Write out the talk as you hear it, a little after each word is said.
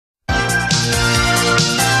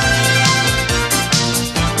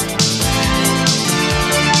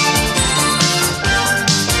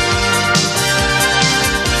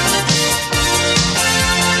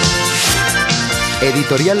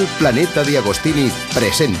Editorial Planeta de Agostini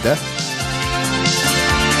presenta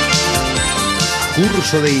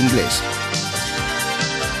Curso de Inglés.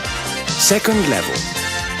 Second Level.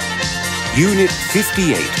 Unit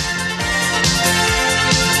 58.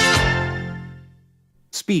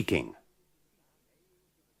 Speaking.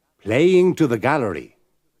 Playing to the gallery.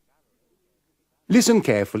 Listen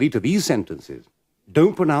carefully to these sentences.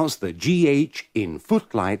 Don't pronounce the GH in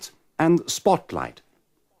footlights and spotlight.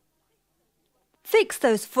 Fix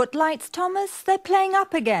those footlights, Thomas. They're playing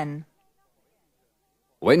up again.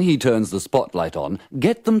 When he turns the spotlight on,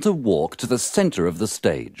 get them to walk to the centre of the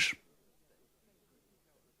stage.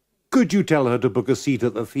 Could you tell her to book a seat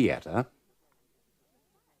at the theatre?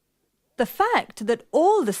 The fact that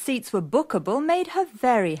all the seats were bookable made her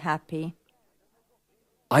very happy.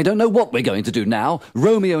 I don't know what we're going to do now.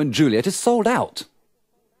 Romeo and Juliet is sold out.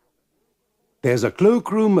 There's a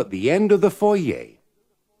cloakroom at the end of the foyer.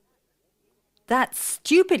 That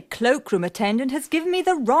stupid cloakroom attendant has given me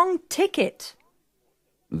the wrong ticket.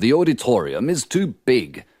 The auditorium is too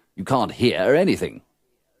big. You can't hear anything.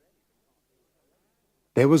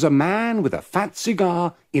 There was a man with a fat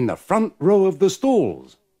cigar in the front row of the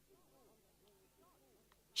stalls.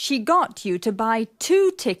 She got you to buy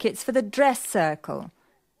 2 tickets for the dress circle,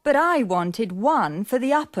 but I wanted 1 for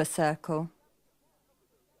the upper circle.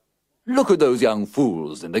 Look at those young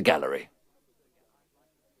fools in the gallery.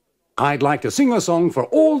 I'd like to sing a song for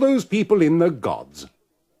all those people in the gods.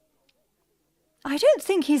 I don't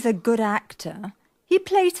think he's a good actor. He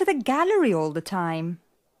plays to the gallery all the time.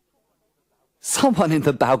 Someone in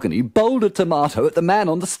the balcony bowled a tomato at the man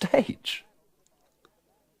on the stage.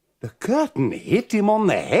 The curtain hit him on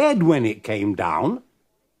the head when it came down.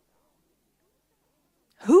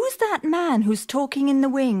 Who's that man who's talking in the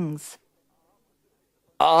wings?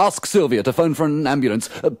 Ask Sylvia to phone for an ambulance.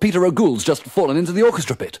 Peter O'Gould's just fallen into the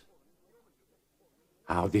orchestra pit.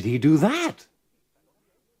 How did he do that?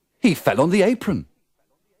 He fell on the apron.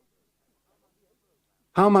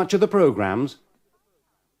 How much are the programmes?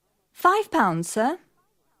 £5, sir.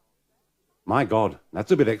 My God,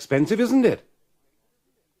 that's a bit expensive, isn't it?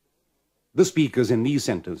 The speakers in these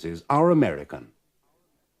sentences are American.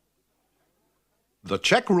 The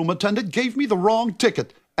check room attendant gave me the wrong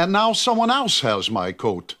ticket, and now someone else has my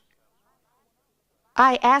coat.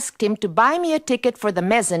 I asked him to buy me a ticket for the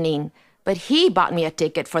mezzanine, but he bought me a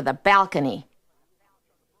ticket for the balcony.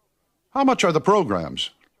 How much are the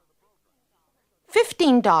programs?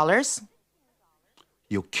 $15.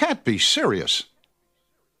 You can't be serious.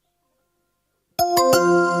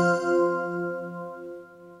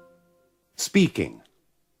 Speaking.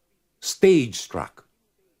 Stage struck.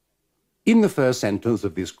 In the first sentence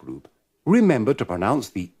of this group, remember to pronounce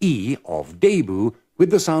the E of debut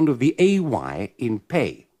with the sound of the AY in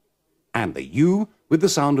pay, and the U with the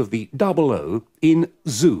sound of the double O in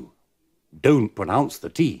zoo. Don't pronounce the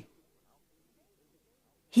T.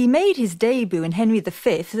 He made his debut in Henry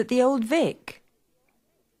V at the Old Vic.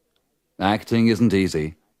 Acting isn't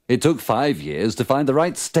easy. It took 5 years to find the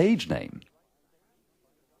right stage name.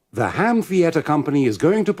 The Ham Theatre Company is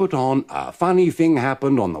going to put on A Funny Thing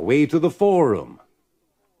Happened on the Way to the Forum.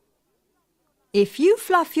 If you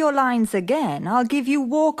fluff your lines again, I'll give you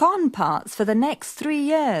walk-on parts for the next 3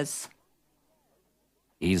 years.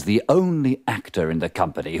 He's the only actor in the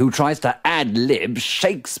company who tries to ad-lib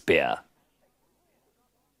Shakespeare.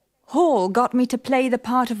 Hall got me to play the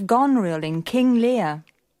part of Goneril in King Lear.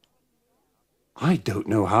 I don't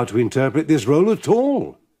know how to interpret this role at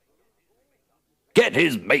all. Get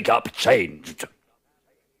his makeup changed.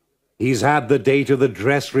 He's had the date of the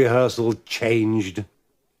dress rehearsal changed.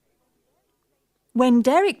 When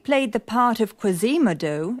Derek played the part of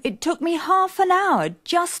Quasimodo, it took me half an hour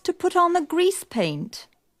just to put on the grease paint.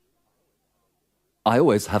 I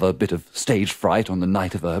always have a bit of stage fright on the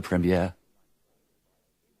night of a premiere.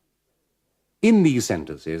 In these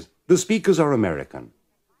sentences, the speakers are American.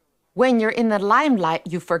 When you're in the limelight,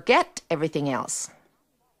 you forget everything else.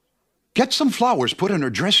 Get some flowers put in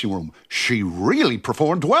her dressing room. She really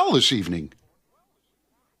performed well this evening.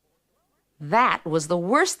 That was the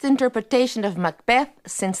worst interpretation of Macbeth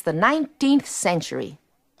since the 19th century.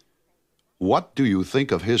 What do you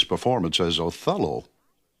think of his performance as Othello?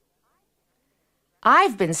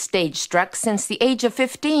 I've been stage struck since the age of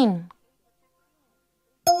 15.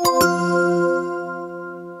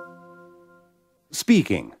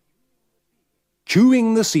 Speaking.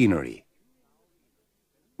 Chewing the scenery.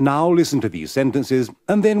 Now listen to these sentences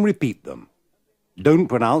and then repeat them. Don't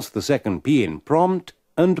pronounce the second P in prompt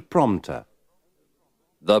and prompter.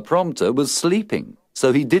 The prompter was sleeping,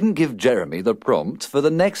 so he didn't give Jeremy the prompt for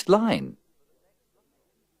the next line.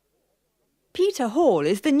 Peter Hall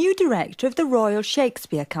is the new director of the Royal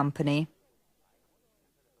Shakespeare Company.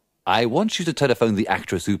 I want you to telephone the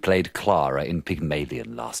actress who played Clara in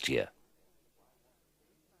Pygmalion last year.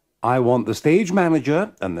 I want the stage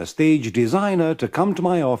manager and the stage designer to come to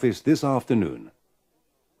my office this afternoon.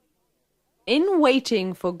 In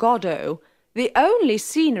Waiting for Godot, the only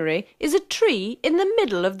scenery is a tree in the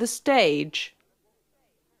middle of the stage.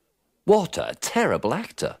 What a terrible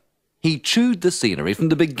actor! He chewed the scenery from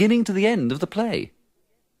the beginning to the end of the play.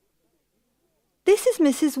 This is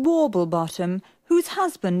Mrs. Warblebottom, whose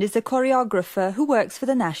husband is a choreographer who works for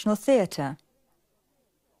the National Theatre.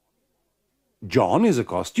 John is a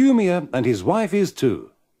costumier and his wife is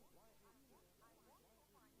too.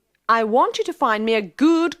 I want you to find me a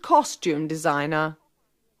good costume designer.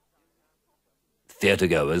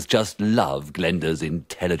 Theatregoers just love Glenda's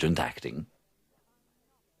intelligent acting.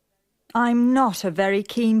 I'm not a very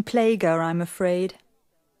keen playgoer, I'm afraid.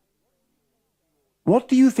 What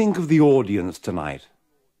do you think of the audience tonight?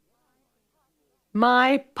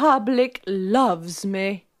 My public loves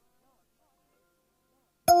me.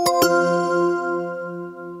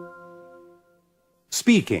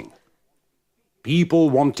 Speaking. People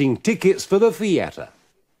wanting tickets for the theatre.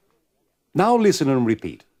 Now listen and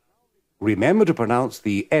repeat. Remember to pronounce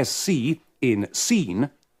the SC in scene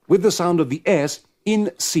with the sound of the S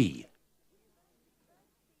in C.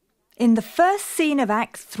 In the first scene of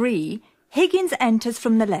Act 3, Higgins enters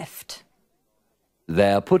from the left.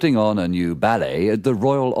 They're putting on a new ballet at the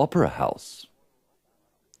Royal Opera House.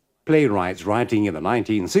 Playwrights writing in the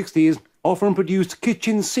 1960s often produced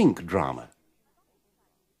kitchen sink drama.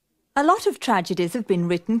 A lot of tragedies have been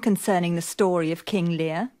written concerning the story of King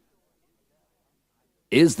Lear.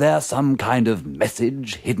 Is there some kind of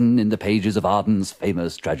message hidden in the pages of Arden's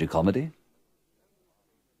famous tragicomedy?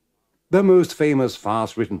 The most famous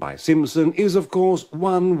farce written by Simpson is, of course,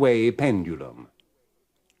 One Way Pendulum.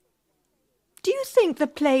 Do you think the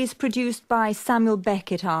plays produced by Samuel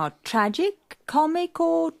Beckett are tragic, comic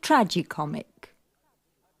or tragicomic?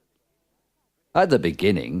 At the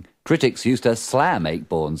beginning, critics used to slam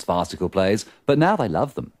Ayckbourn's farcical plays, but now they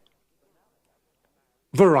love them.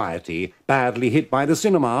 Variety, badly hit by the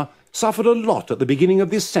cinema, suffered a lot at the beginning of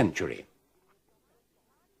this century.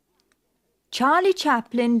 Charlie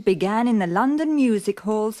Chaplin began in the London music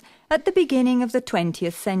halls at the beginning of the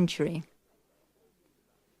 20th century.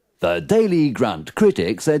 The Daily Grunt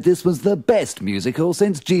critic said this was the best musical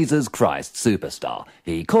since Jesus Christ Superstar.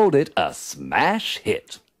 He called it a smash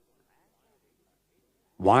hit.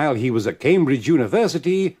 While he was at Cambridge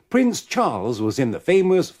University, Prince Charles was in the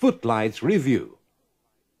famous Footlights Review.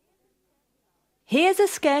 Here's a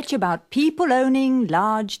sketch about people owning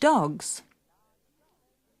large dogs.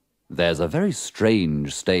 There's a very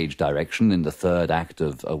strange stage direction in the third act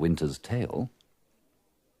of A Winter's Tale.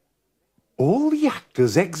 All the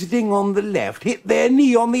actors exiting on the left hit their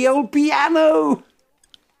knee on the old piano.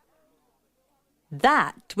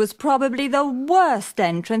 That was probably the worst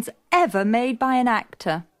entrance ever made by an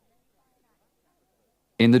actor.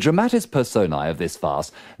 In the dramatis personae of this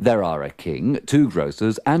farce, there are a king, two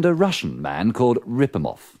grocers, and a Russian man called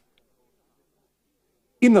Ripamov.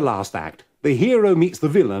 In the last act, the hero meets the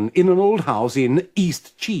villain in an old house in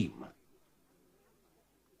East Cheam.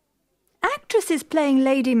 Actresses playing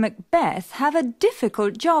Lady Macbeth have a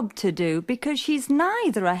difficult job to do because she's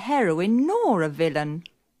neither a heroine nor a villain.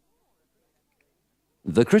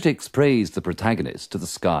 The critics praised the protagonist to the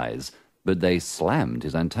skies, but they slammed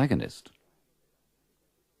his antagonist.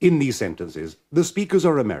 In these sentences, the speakers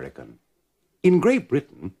are American. In Great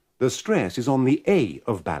Britain, the stress is on the A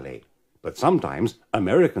of ballet, but sometimes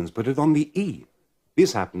Americans put it on the E.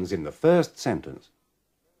 This happens in the first sentence.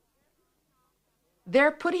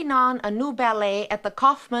 They're putting on a new ballet at the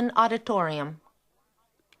Kaufman Auditorium.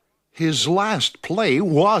 His last play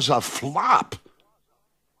was a flop.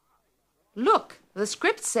 Look, the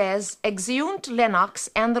script says Exeunt Lennox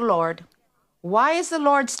and the Lord. Why is the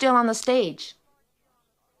Lord still on the stage?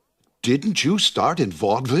 Didn't you start in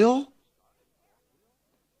vaudeville?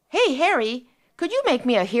 Hey, Harry, could you make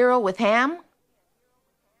me a hero with ham?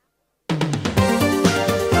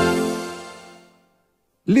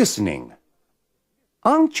 Listening.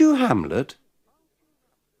 Aren't you Hamlet?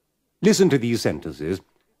 Listen to these sentences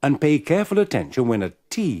and pay careful attention when a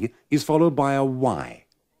T is followed by a Y.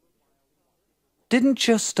 Didn't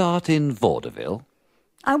you start in vaudeville?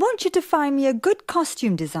 I want you to find me a good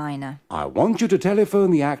costume designer. I want you to telephone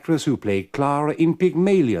the actress who played Clara in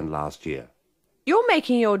Pygmalion last year. You're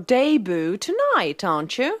making your debut tonight,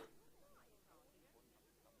 aren't you?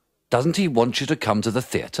 Doesn't he want you to come to the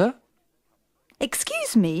theatre?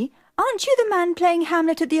 Excuse me, aren't you the man playing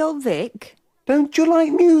Hamlet at the Old Vic? Don't you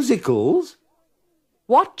like musicals?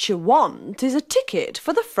 What you want is a ticket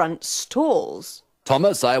for the front stalls.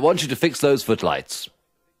 Thomas, I want you to fix those footlights.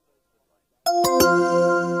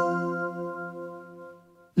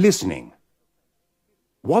 Listening.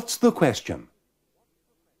 What's the question?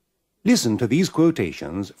 Listen to these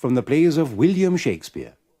quotations from the plays of William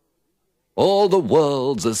Shakespeare. All the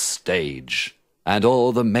world's a stage, and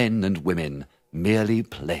all the men and women merely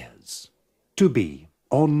players. To be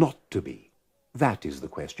or not to be? That is the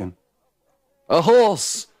question. A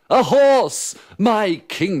horse! A horse! My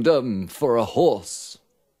kingdom for a horse!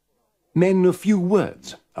 Men of few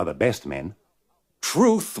words are the best men.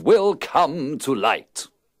 Truth will come to light.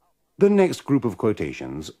 The next group of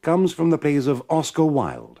quotations comes from the plays of Oscar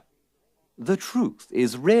Wilde. The truth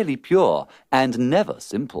is rarely pure and never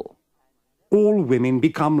simple. All women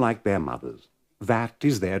become like their mothers. That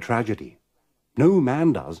is their tragedy. No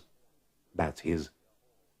man does. That's his.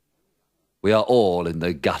 We are all in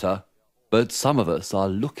the gutter, but some of us are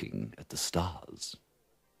looking at the stars.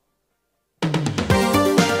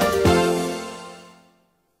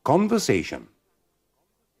 Conversation.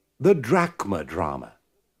 The drachma drama.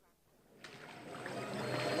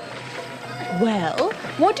 Well,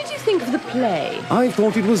 what did you think of the play? I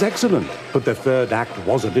thought it was excellent, but the third act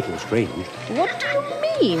was a little strange. What do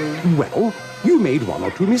you mean? Well, you made one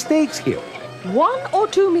or two mistakes here. 1 or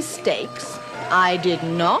 2 mistakes? I did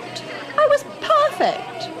not. I was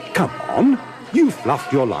perfect. Come on. You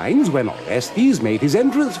fluffed your lines when Orestes made his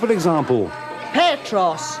entrance, for example.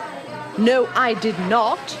 Petros. No, I did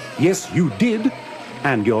not. Yes, you did.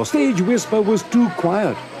 And your stage whisper was too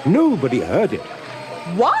quiet. Nobody heard it.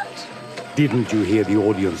 What? Didn't you hear the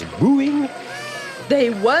audience booing?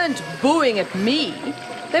 They weren't booing at me.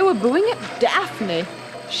 They were booing at Daphne.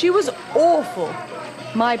 She was awful.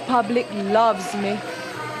 My public loves me.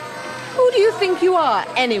 Who do you think you are,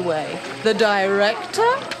 anyway? The director?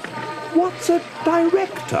 What's a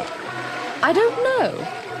director? I don't know.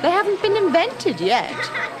 They haven't been invented yet.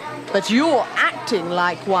 But you're acting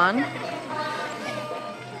like one.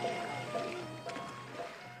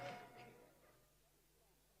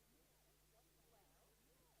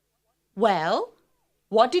 Well,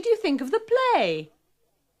 what did you think of the play?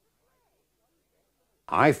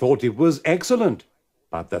 I thought it was excellent,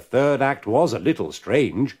 but the third act was a little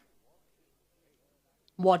strange.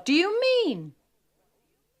 What do you mean?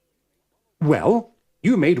 Well,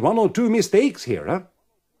 you made 1 or 2 mistakes here, huh?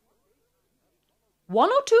 1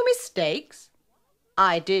 or 2 mistakes?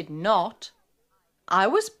 I did not. I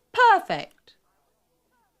was perfect.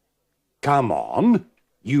 Come on.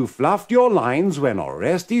 You fluffed your lines when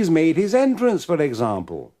Orestes made his entrance, for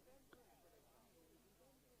example.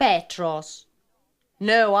 Petros.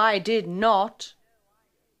 No, I did not.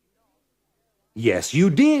 Yes,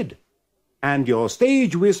 you did. And your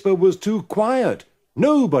stage whisper was too quiet.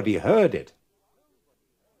 Nobody heard it.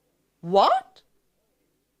 What?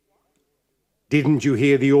 Didn't you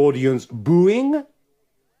hear the audience booing?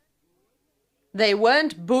 They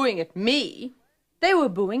weren't booing at me. They were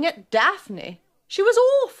booing at Daphne. She was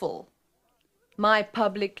awful. My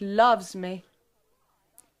public loves me.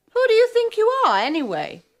 Who do you think you are,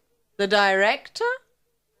 anyway? The director?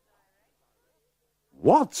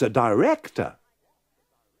 What's a director?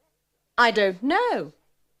 I don't know.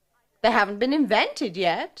 They haven't been invented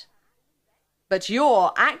yet. But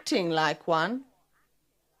you're acting like one.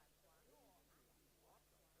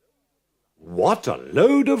 What a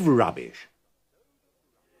load of rubbish.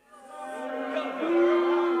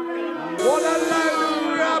 What a load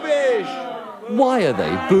of rubbish! Why are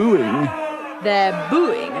they booing? They're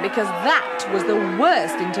booing because that was the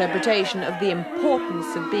worst interpretation of the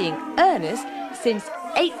importance of being earnest since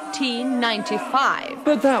 1895.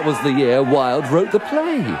 But that was the year Wilde wrote the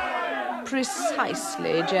play.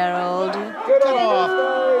 Precisely, Gerald. Get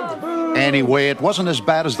off! Anyway, it wasn't as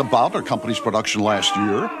bad as the Bowdler Company's production last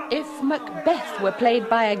year. If Macbeth were played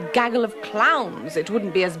by a gaggle of clowns, it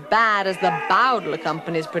wouldn't be as bad as the Bowdler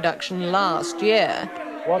Company's production last year.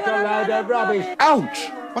 What a load of rubbish! Ouch!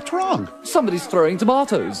 What's wrong? Somebody's throwing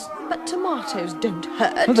tomatoes. But tomatoes don't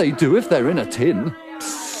hurt. They do if they're in a tin.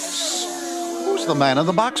 Who's the man in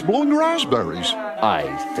the box blowing raspberries? I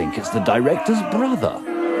think it's the director's brother.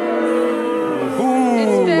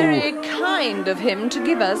 It's very kind of him to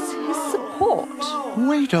give us his support.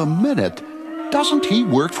 Wait a minute. Doesn't he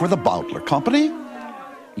work for the Bowdler Company?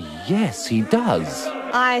 Yes, he does.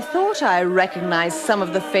 I thought I recognized some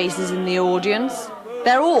of the faces in the audience.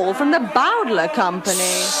 They're all from the Bowdler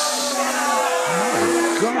Company.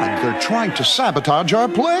 Oh, God, they're trying to sabotage our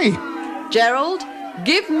play. Gerald,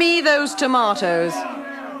 give me those tomatoes.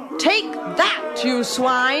 Take that, you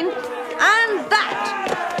swine, and that.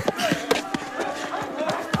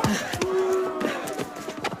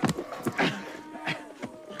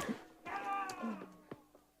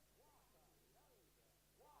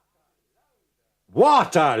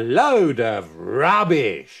 What a load of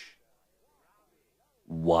rubbish!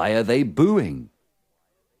 Why are they booing?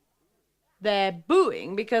 They're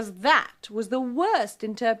booing because that was the worst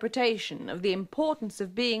interpretation of the importance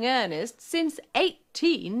of being earnest since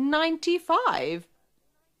 1895.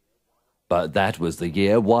 But that was the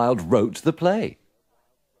year Wilde wrote the play.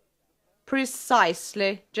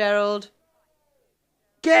 Precisely, Gerald.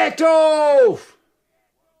 Get off!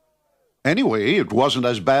 Anyway, it wasn't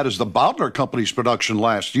as bad as the Bowdler Company's production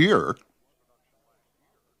last year.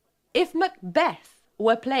 If Macbeth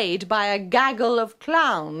were played by a gaggle of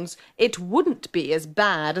clowns, it wouldn't be as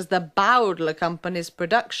bad as the Bowdler Company's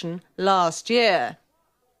production last year.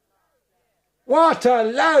 What a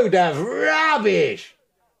load of rubbish!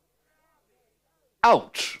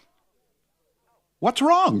 Ouch! What's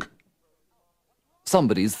wrong?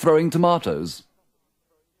 Somebody's throwing tomatoes.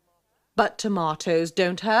 But tomatoes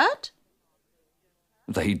don't hurt.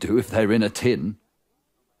 They do if they're in a tin.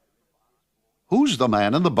 Who's the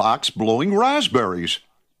man in the box blowing raspberries?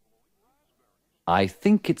 I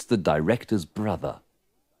think it's the director's brother.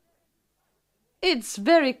 It's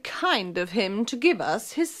very kind of him to give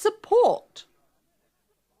us his support.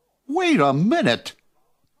 Wait a minute.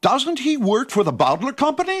 Doesn't he work for the Bowdler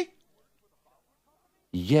Company?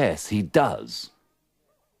 Yes, he does.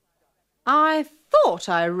 I thought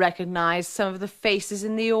I recognized some of the faces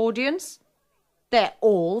in the audience. They're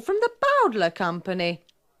all from the Bowdler Company.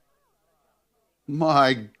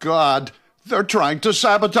 My God, they're trying to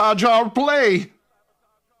sabotage our play.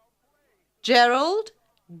 Gerald,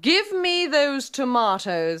 give me those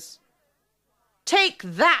tomatoes. Take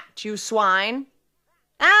that, you swine.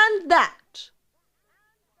 And that.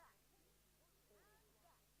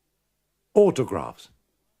 Autographs.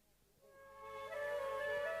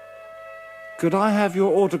 Could I have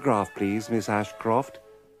your autograph, please, Miss Ashcroft?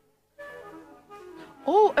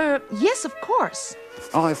 Oh, yes, of course.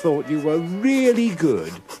 I thought you were really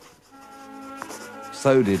good.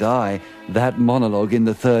 So did I. That monologue in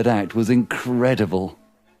the third act was incredible.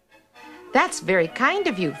 That's very kind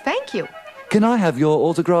of you. Thank you. Can I have your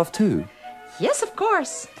autograph too? Yes, of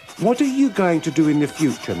course. What are you going to do in the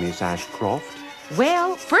future, Miss Ashcroft?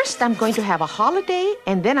 Well, first I'm going to have a holiday,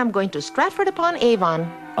 and then I'm going to Stratford-upon-Avon.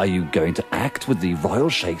 Are you going to act with the Royal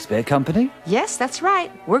Shakespeare Company? Yes, that's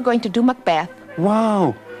right. We're going to do Macbeth.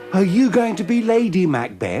 Wow! Are you going to be Lady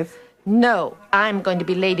Macbeth? No, I'm going to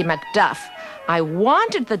be Lady Macduff. I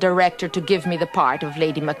wanted the director to give me the part of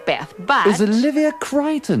Lady Macbeth, but... Is Olivia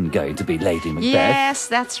Crichton going to be Lady Macbeth? Yes,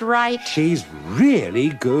 that's right. She's really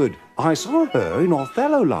good. I saw her in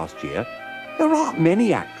Othello last year. There aren't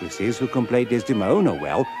many actresses who can play Desdemona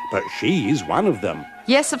well, but she's one of them.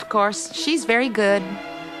 Yes, of course. She's very good.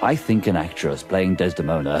 I think an actress playing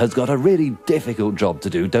Desdemona has got a really difficult job to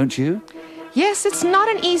do, don't you? Yes, it's not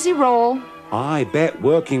an easy role. I bet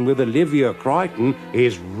working with Olivia Crichton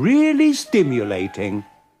is really stimulating.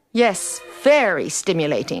 Yes, very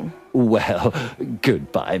stimulating. Well,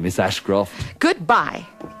 goodbye, Miss Ashcroft. Goodbye.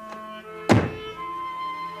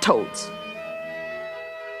 Toads.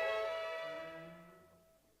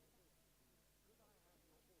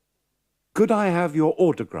 Could I have your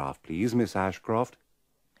autograph, please, Miss Ashcroft?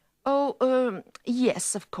 Oh,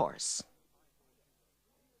 yes, of course.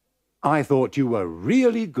 I thought you were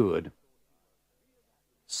really good.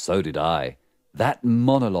 So did I. That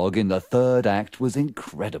monologue in the third act was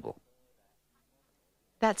incredible.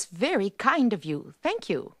 That's very kind of you. Thank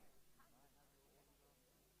you.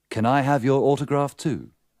 Can I have your autograph too?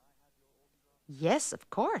 Yes, of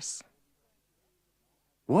course.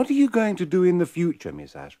 What are you going to do in the future,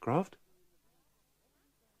 Miss Ashcroft?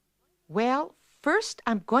 Well, first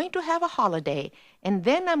I'm going to have a holiday, and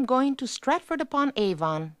then I'm going to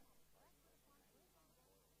Stratford-upon-Avon.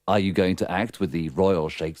 Are you going to act with the Royal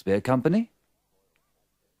Shakespeare Company?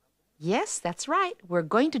 Yes, that's right. We're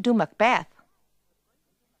going to do Macbeth.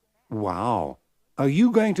 Wow. Are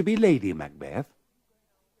you going to be Lady Macbeth?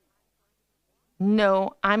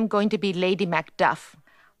 No, I'm going to be Lady Macduff.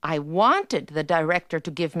 I wanted the director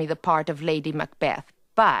to give me the part of Lady Macbeth,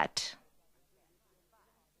 but...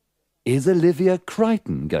 Is Olivia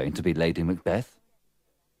Crichton going to be Lady Macbeth?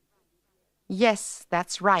 Yes,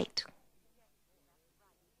 that's right.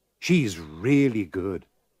 She's really good.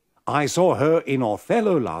 I saw her in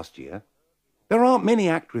Othello last year. There aren't many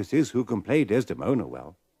actresses who can play Desdemona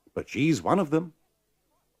well, but she's one of them.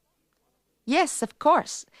 Yes, of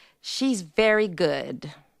course. She's very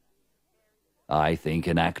good. I think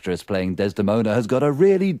an actress playing Desdemona has got a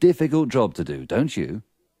really difficult job to do, don't you?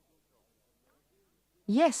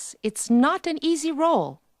 Yes, it's not an easy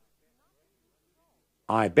role.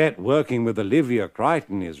 I bet working with Olivia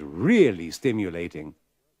Crichton is really stimulating.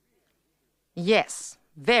 Yes,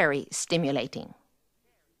 very stimulating.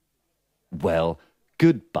 Well,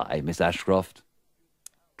 goodbye, Miss Ashcroft.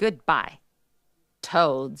 Goodbye,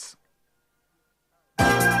 toads.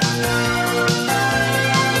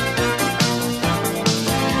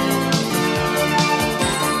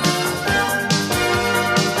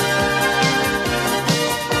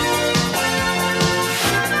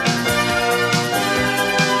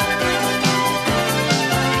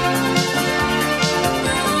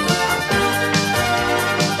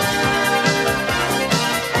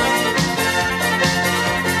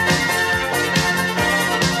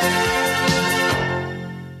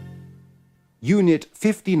 Unit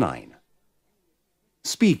 59.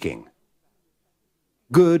 Speaking.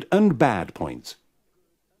 Good and bad points.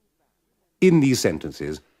 In these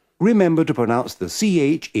sentences, remember to pronounce the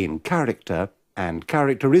CH in character and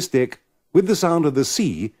characteristic with the sound of the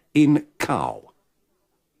C in cow.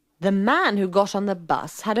 The man who got on the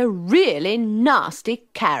bus had a really nasty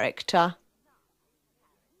character.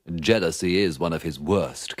 Jealousy is one of his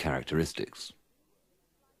worst characteristics.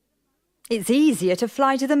 It's easier to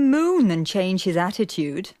fly to the moon than change his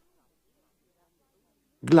attitude.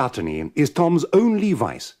 Gluttony is Tom's only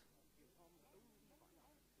vice.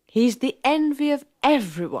 He's the envy of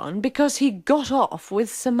everyone because he got off with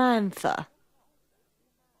Samantha.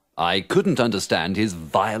 I couldn't understand his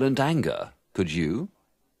violent anger. Could you?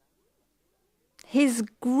 His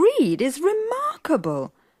greed is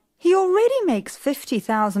remarkable. He already makes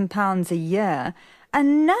 £50,000 a year,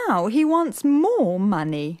 and now he wants more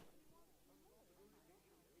money.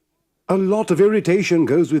 A lot of irritation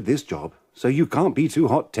goes with this job, so you can't be too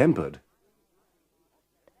hot-tempered.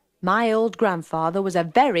 My old grandfather was a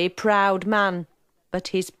very proud man, but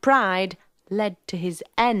his pride led to his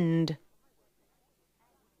end.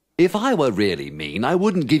 If I were really mean, I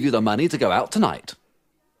wouldn't give you the money to go out tonight.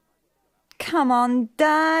 Come on,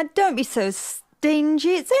 Dad, don't be so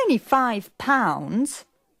stingy. It's only £5.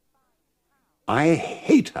 I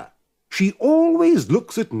hate her. She always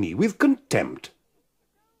looks at me with contempt.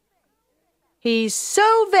 He's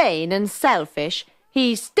so vain and selfish,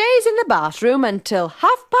 he stays in the bathroom until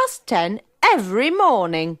 10:30 every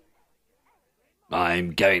morning.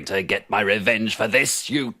 I'm going to get my revenge for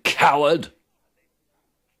this, you coward!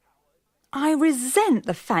 I resent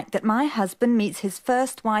the fact that my husband meets his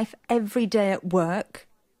first wife every day at work.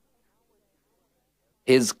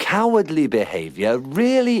 His cowardly behaviour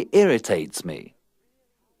really irritates me.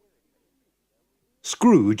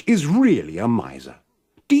 Scrooge is really a miser.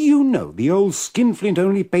 Do you know the old skinflint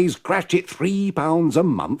only pays Cratchit £3 a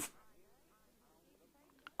month?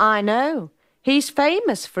 I know. He's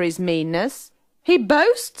famous for his meanness. He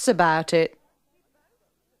boasts about it.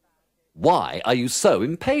 Why are you so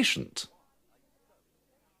impatient?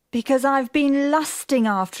 Because I've been lusting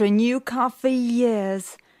after a new car for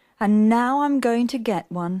years, and now I'm going to get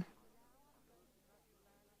one.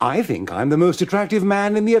 I think I'm the most attractive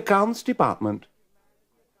man in the accounts department.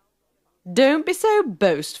 Don't be so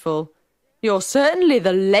boastful. You're certainly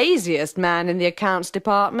the laziest man in the accounts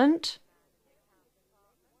department.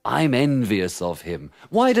 I'm envious of him.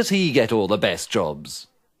 Why does he get all the best jobs?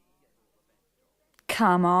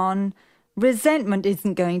 Come on, resentment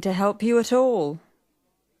isn't going to help you at all.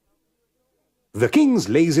 The king's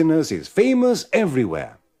laziness is famous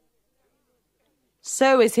everywhere.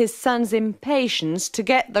 So is his son's impatience to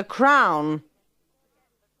get the crown.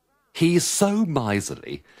 He's so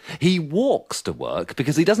miserly. He walks to work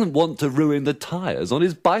because he doesn't want to ruin the tyres on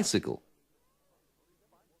his bicycle.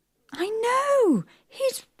 I know,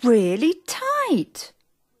 he's really tight.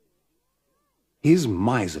 His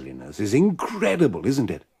miserliness is incredible, isn't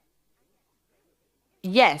it?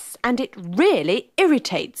 Yes, and it really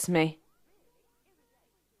irritates me.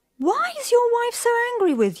 Why is your wife so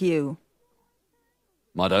angry with you?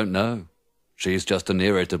 I don't know. She's just an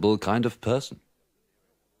irritable kind of person.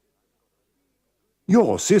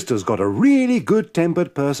 Your sister's got a really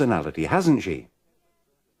good-tempered personality, hasn't she?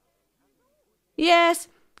 Yes,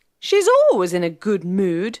 she's always in a good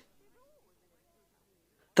mood.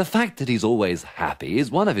 The fact that he's always happy is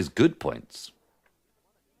one of his good points.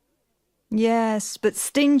 Yes, but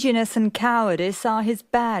stinginess and cowardice are his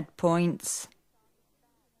bad points.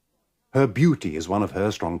 Her beauty is one of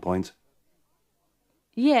her strong points.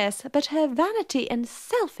 Yes, but her vanity and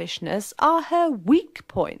selfishness are her weak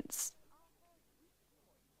points.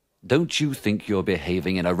 Don't you think you're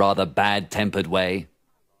behaving in a rather bad-tempered way?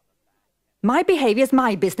 My behaviour's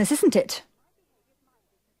my business, isn't it?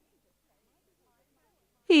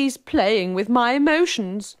 He's playing with my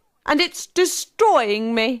emotions, and it's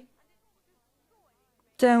destroying me.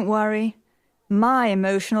 Don't worry. My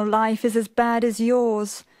emotional life is as bad as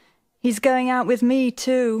yours. He's going out with me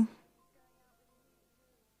too.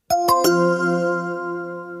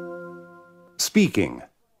 Speaking.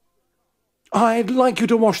 I'd like you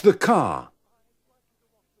to wash the car.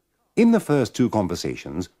 In the first two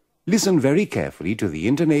conversations, listen very carefully to the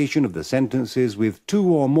intonation of the sentences with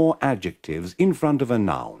two or more adjectives in front of a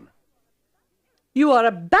noun. You are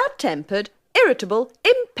a bad-tempered, irritable,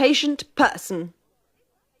 impatient person.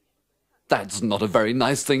 That's not a very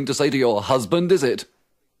nice thing to say to your husband, is it?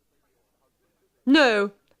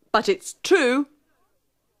 No, but it's true.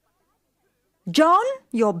 John,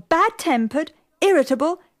 you're bad-tempered,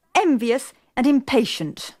 irritable, envious and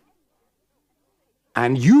impatient.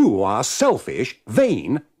 And you are selfish,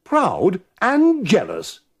 vain, proud and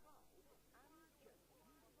jealous.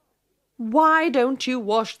 Why don't you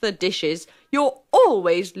wash the dishes? You're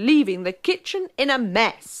always leaving the kitchen in a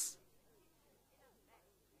mess.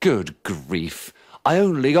 Good grief. I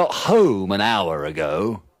only got home an hour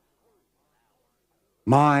ago.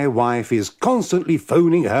 My wife is constantly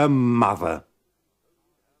phoning her mother.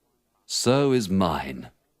 So is mine.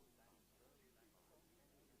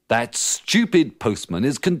 That stupid postman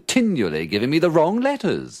is continually giving me the wrong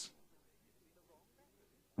letters.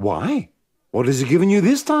 Why? What has he given you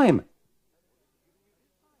this time?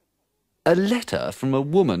 A letter from a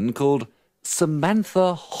woman called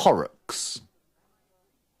Samantha Horrocks.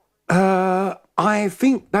 I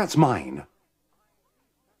think that's mine.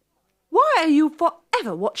 Why are you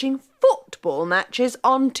forever watching football matches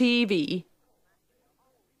on TV?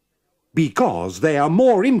 Because they are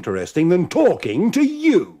more interesting than talking to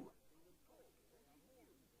you.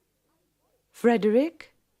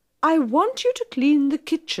 Frederick, I want you to clean the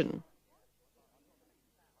kitchen.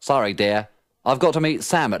 Sorry, dear. I've got to meet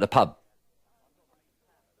Sam at the pub.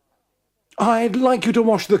 I'd like you to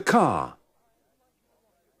wash the car.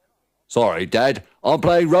 Sorry, Dad. I'm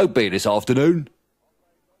playing rugby this afternoon.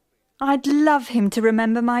 I'd love him to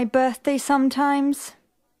remember my birthday sometimes.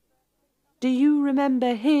 Do you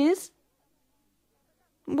remember his?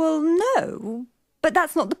 Well, no, but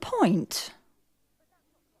that's not the point.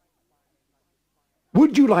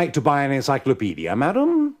 Would you like to buy an encyclopedia,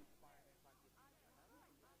 madam?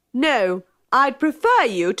 No, I'd prefer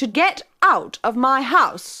you to get out of my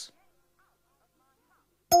house.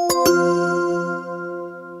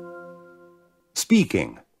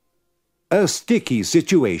 Speaking. A sticky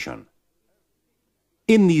situation.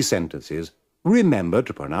 In these sentences, remember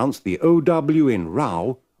to pronounce the OW in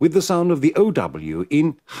row with the sound of the OW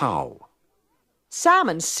in how. Sam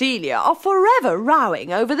and Celia are forever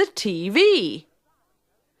rowing over the TV.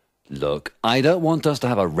 Look, I don't want us to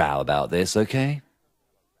have a row about this, okay?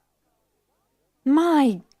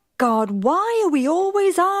 My God, why are we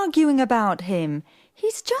always arguing about him?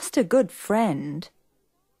 He's just a good friend.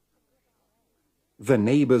 The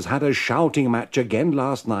neighbours had a shouting match again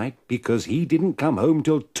last night because he didn't come home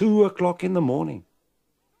till 2 o'clock in the morning.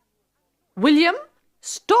 William,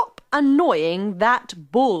 stop annoying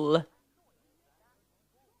that bull.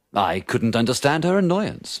 I couldn't understand her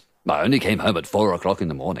annoyance. I only came home at 4 o'clock in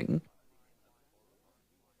the morning.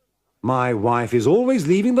 My wife is always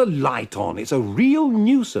leaving the light on. It's a real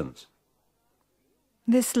nuisance.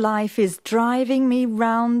 This life is driving me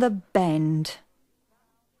round the bend.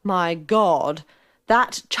 My God,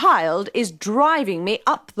 that child is driving me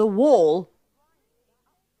up the wall.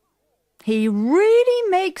 He really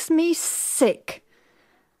makes me sick.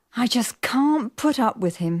 I just can't put up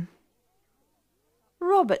with him.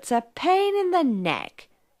 Robert's a pain in the neck.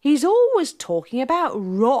 He's always talking about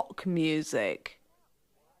rock music.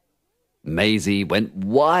 Maisie went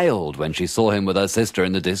wild when she saw him with her sister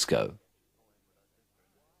in the disco.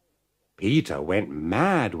 Peter went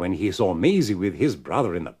mad when he saw Maisie with his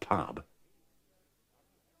brother in the pub.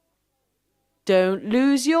 Don't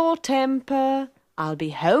lose your temper. I'll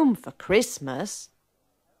be home for Christmas.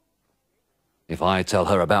 If I tell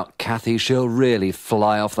her about Kathy, she'll really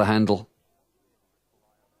fly off the handle.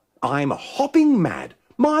 I'm hopping mad.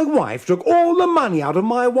 My wife took all the money out of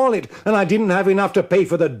my wallet and I didn't have enough to pay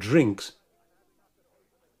for the drinks.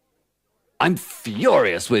 I'm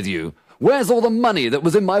furious with you. Where's all the money that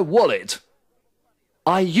was in my wallet?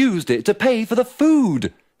 I used it to pay for the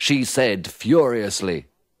food, she said furiously.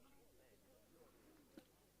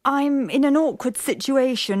 I'm in an awkward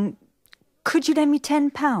situation. Could you lend me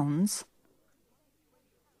 £10?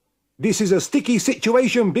 This is a sticky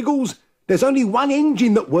situation, Biggles. There's only one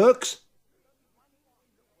engine that works.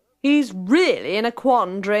 He's really in a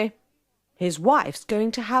quandary. His wife's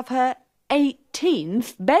going to have her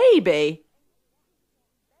 18th baby.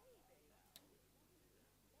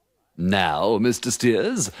 Now, Mr.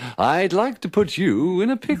 Steers, I'd like to put you in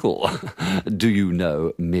a pickle. Do you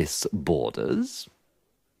know Miss Borders?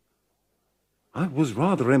 I was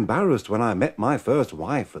rather embarrassed when I met my first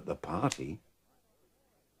wife at the party.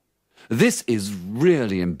 This is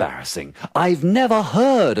really embarrassing. I've never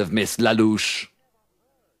heard of Miss Lalouche.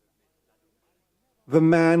 The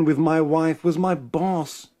man with my wife was my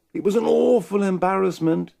boss. It was an awful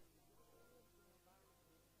embarrassment.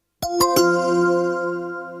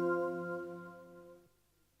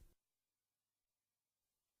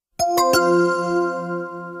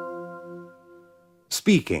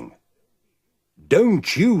 Speaking.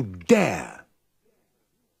 Don't you dare!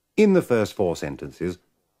 In the first 4 sentences,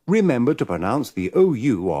 remember to pronounce the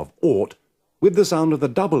OU of ought with the sound of the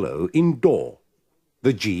double O in door.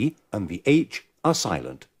 The G and the H are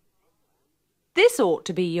silent. This ought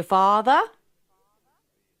to be your father.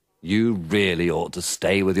 You really ought to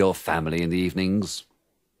stay with your family in the evenings.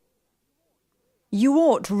 You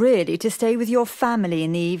ought really to stay with your family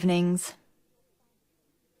in the evenings.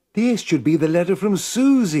 This should be the letter from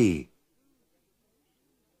Susie.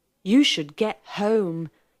 You should get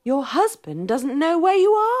home. Your husband doesn't know where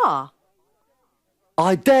you are.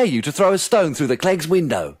 I dare you to throw a stone through the Clegg's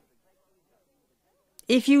window.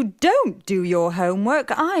 If you don't do your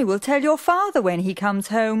homework, I will tell your father when he comes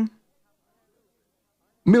home.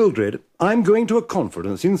 Mildred, I'm going to a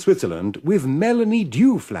conference in Switzerland with Melanie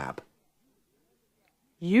Dewflap.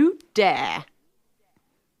 You dare.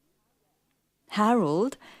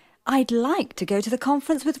 Harold, I'd like to go to the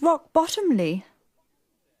conference with Rock Bottomley.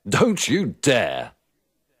 Don't you dare.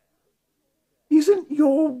 Isn't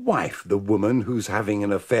your wife the woman who's having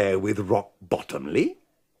an affair with Rock Bottomley?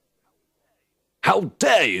 How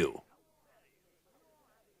dare you?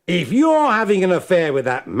 If you're having an affair with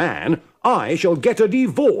that man, I shall get a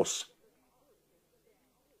divorce.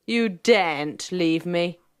 You daren't leave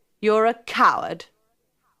me. You're a coward.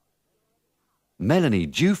 Melanie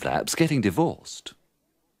Dewflap's getting divorced.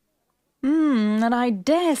 And I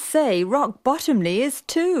dare say Rock Bottomley is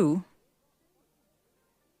too.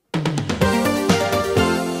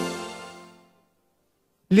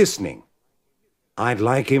 Listening. I'd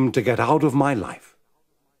like him to get out of my life.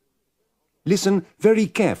 Listen very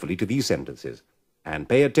carefully to these sentences and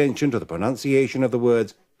pay attention to the pronunciation of the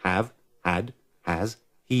words have, had, has,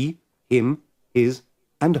 he, him, his,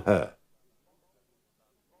 and her.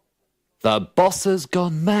 The boss has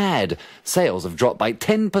gone mad. Sales have dropped by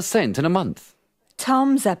 10% in a month.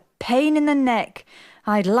 Tom's a pain in the neck.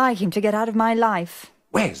 I'd like him to get out of my life.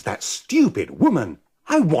 Where's that stupid woman?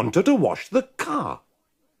 I want her to wash the car.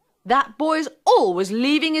 That boy's always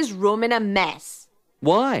leaving his room in a mess.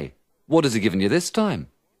 Why? What has he given you this time?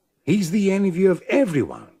 He's the envy of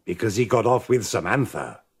everyone because he got off with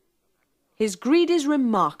Samantha. His greed is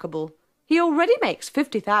remarkable. He already makes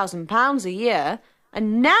 £50,000 a year,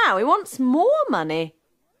 and now he wants more money.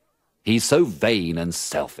 He's so vain and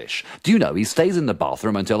selfish. Do you know he stays in the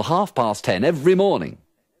bathroom until 10:30 every morning?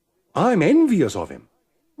 I'm envious of him.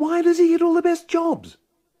 Why does he get all the best jobs?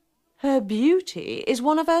 Her beauty is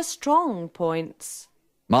one of her strong points.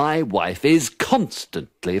 My wife is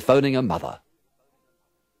constantly phoning her mother.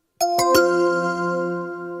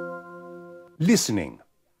 Listening.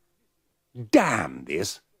 Damn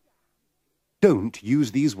this. Don't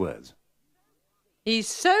use these words. He's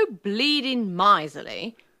so bleeding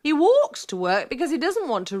miserly. He walks to work because he doesn't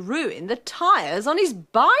want to ruin the tyres on his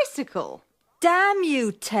bicycle. Damn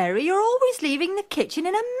you, Terry, you're always leaving the kitchen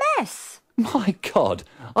in a mess. My God,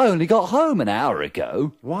 I only got home an hour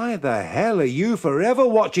ago. Why the hell are you forever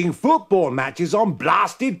watching football matches on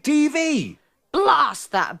blasted TV?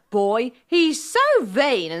 Blast that boy. He's so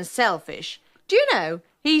vain and selfish. Do you know,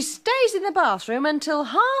 he stays in the bathroom until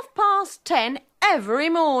 10:30 every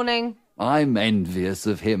morning. I'm envious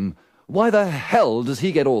of him. Why the hell does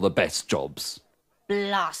he get all the best jobs?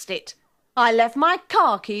 Blast it. I left my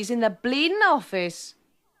car keys in the bleeding office.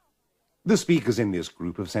 The speakers in this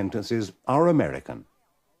group of sentences are American.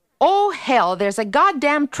 Oh, hell, there's a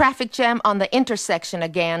goddamn traffic jam on the intersection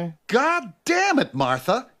again. God damn it,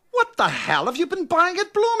 Martha. What the hell have you been buying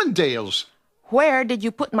at Bloomingdale's? Where did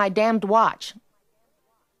you put my damned watch?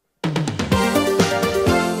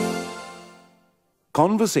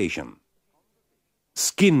 Conversation.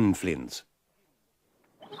 Skinflints.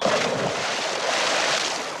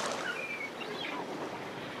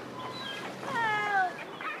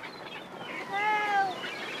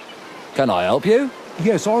 Can I help you?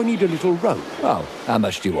 Yes, I need a little rope. Oh, how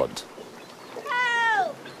much do you want?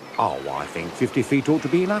 Oh, I think 50 feet ought to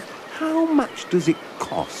be enough. How much does it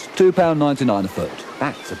cost? £2.99 a foot.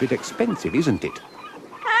 That's a bit expensive, isn't it?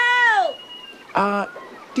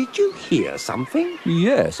 Did you hear something?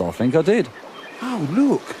 Yes, I think I did. Oh,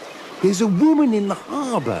 look. There's a woman in the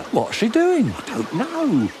harbour. What's she doing? I don't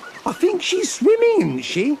know. I think she's swimming, isn't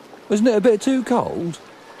she? Isn't it a bit too cold?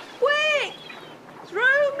 Quick!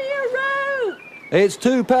 Throw me a rope! It's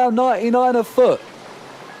 £2.99 a foot.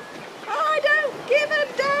 I don't give a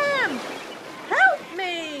damn! Help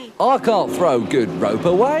me! I can't throw good rope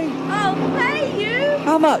away. I'll pay you!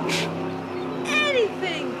 How much?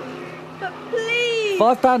 Anything! But please!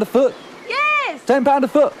 £5 a foot? Yes! £10 a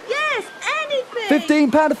foot? Yes! Anything!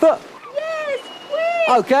 £15 a foot? Yes! Quick!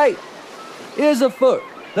 OK. Here's a foot.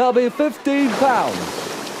 That'll be £15.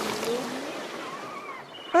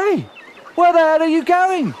 Hey, where the hell are you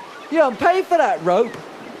going? You don't pay for that rope.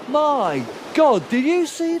 My God, did you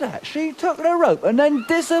see that? She took the rope and then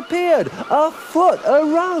disappeared. A foot of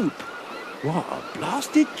rope. What a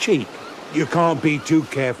blasted cheek. You can't be too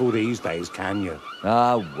careful these days, can you?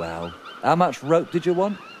 Ah, well. How much rope did you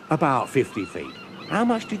want? About 50 feet. How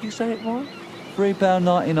much did you say it was?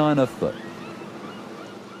 £3.99 a foot.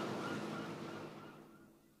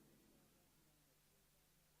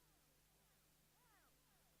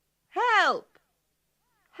 Help!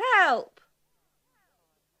 Help!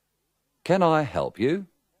 Can I help you?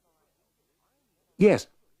 Yes,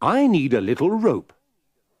 I need a little rope.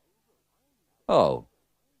 Oh,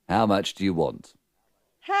 how much do you want?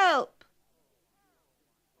 Help!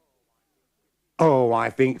 Oh, I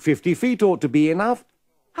think 50 feet ought to be enough.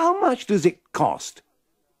 How much does it cost?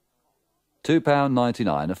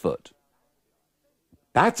 £2.99 a foot.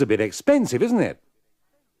 That's a bit expensive, isn't it?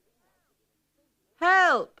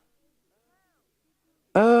 Help!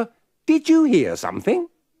 Did you hear something?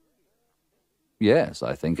 Yes,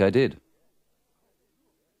 I think I did.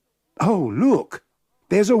 Oh, look.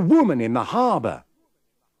 There's a woman in the harbour.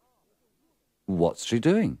 What's she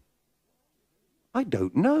doing? I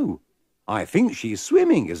don't know. I think she's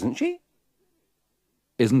swimming, isn't she?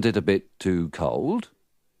 Isn't it a bit too cold?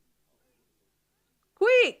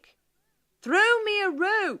 Quick! Throw me a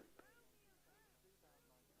rope!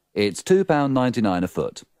 It's £2.99 a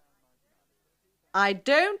foot. I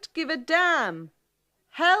don't give a damn.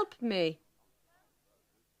 Help me.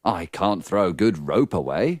 I can't throw good rope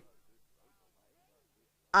away.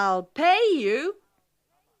 I'll pay you.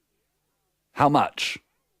 How much?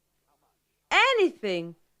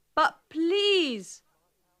 Anything. But please.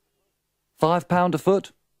 £5 a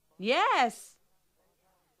foot? Yes.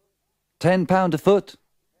 £10 a foot?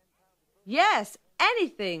 Yes.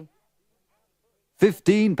 Anything.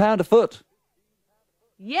 £15 a foot?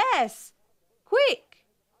 Yes. Quick.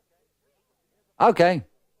 OK,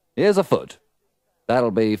 here's a foot. That'll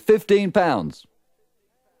be £15.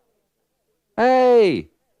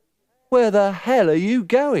 Hey! Where the hell are you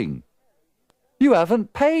going? You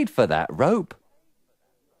haven't paid for that rope.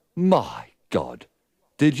 My God!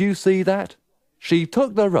 Did you see that? She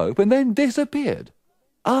took the rope and then disappeared.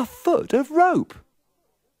 A foot of rope.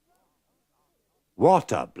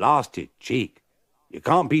 What a blasted cheek. You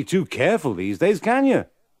can't be too careful these days, can you?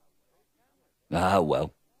 Ah,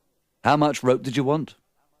 well. How much rope did you want?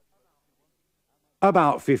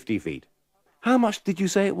 About 50 feet. How much did you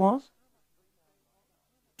say it was?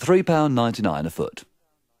 £3.99 a foot.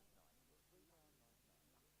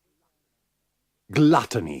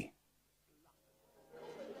 Gluttony.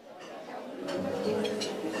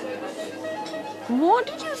 What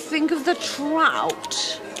did you think of the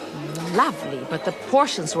trout? Lovely, but the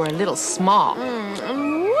portions were a little small.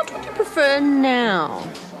 And what would you prefer now?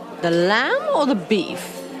 The lamb or the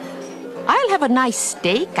beef? I'll have a nice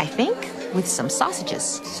steak, I think, with some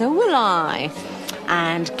sausages. So will I.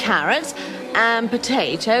 And carrots, and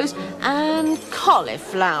potatoes, and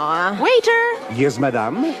cauliflower. Waiter! Yes,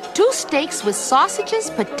 madame? 2 steaks with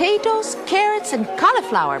sausages, potatoes, carrots, and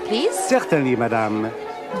cauliflower, please. Certainly, madame.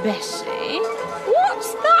 Bessie,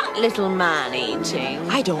 what's that little man eating?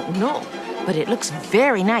 I don't know, but it looks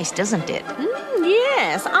very nice, doesn't it?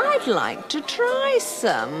 Yes, I'd like to try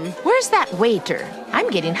some. Where's that waiter? I'm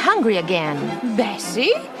getting hungry again.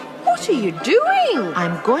 Bessie, what are you doing?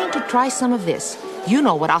 I'm going to try some of this. You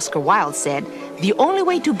know what Oscar Wilde said. The only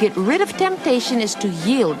way to get rid of temptation is to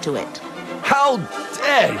yield to it. How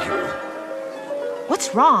dare you!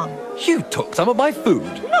 What's wrong? You took some of my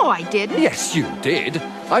food. No, I didn't. Yes, you did.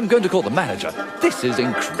 I'm going to call the manager. This is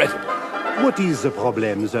incredible. What is the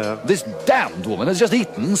problem, sir? This damned woman has just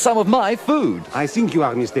eaten some of my food. I think you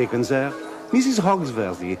are mistaken, sir. Mrs.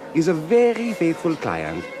 Hogsworthy is a very faithful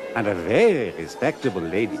client and a very respectable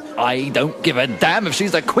lady. I don't give a damn if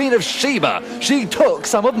she's the Queen of Sheba. She took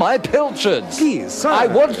some of my pilchards. Please, sir. I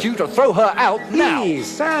want you to throw her out now.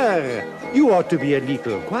 Please, sir. You ought to be a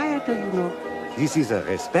little quieter, you know. This is a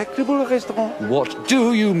respectable restaurant. What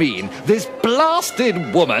do you mean? This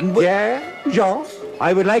blasted woman... Yeah, Jean?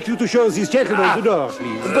 I would like you to show this gentleman the door,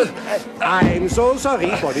 please. I'm so sorry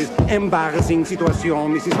for this embarrassing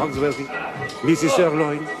situation, Mrs. Hogsworthy. Mrs.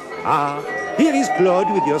 Sirloin. Here is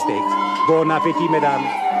Claude with your steaks. Bon appetit, mesdames.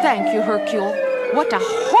 Thank you, Hercule. What a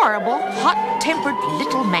horrible, hot-tempered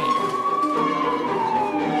little man.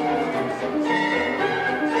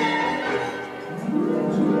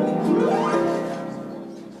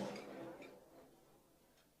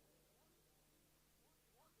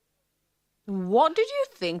 What did you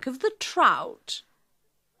think of the trout?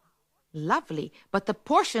 Lovely, but the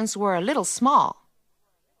portions were a little small.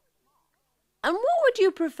 And what would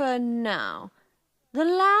you prefer now, the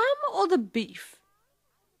lamb or the beef?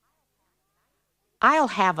 I'll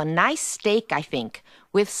have a nice steak, I think,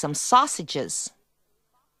 with some sausages.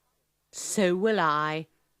 So will I.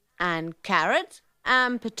 And carrots,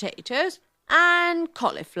 and potatoes, and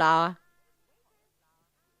cauliflower.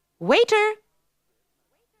 Waiter!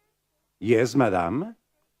 Yes, madame.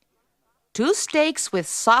 2 steaks with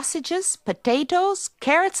sausages, potatoes,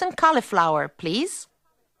 carrots, and cauliflower, please.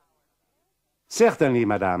 Certainly,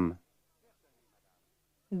 madame.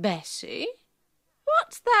 Bessie,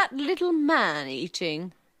 what's that little man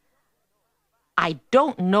eating? I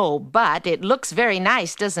don't know, but it looks very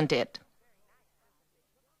nice, doesn't it?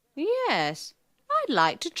 Yes, I'd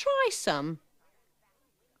like to try some.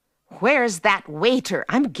 Where's that waiter?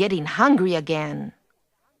 I'm getting hungry again.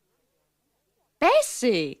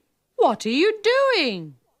 Bessie, what are you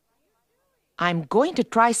doing? I'm going to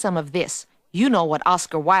try some of this. You know what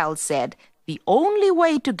Oscar Wilde said. The only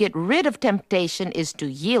way to get rid of temptation is to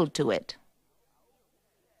yield to it.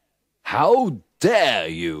 How dare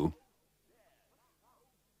you?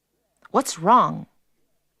 What's wrong?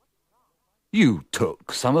 You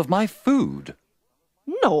took some of my food.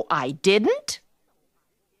 No, I didn't.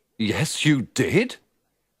 Yes, you did.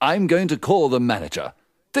 I'm going to call the manager.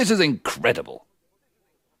 This is incredible.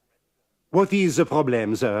 What is the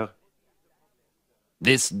problem, sir?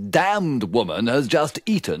 This damned woman has just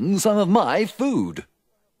eaten some of my food.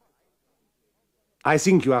 I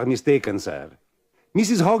think you are mistaken, sir.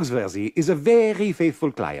 Mrs. Hogsworthy is a very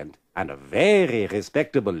faithful client and a very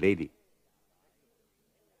respectable lady.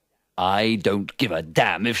 I don't give a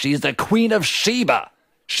damn if she's the Queen of Sheba.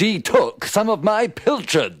 She took some of my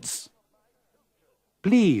pilchards.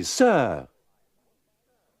 Please, sir.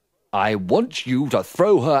 I want you to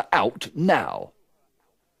throw her out now.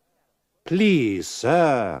 Please,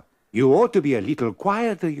 sir. You ought to be a little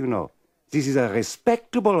quieter, you know. This is a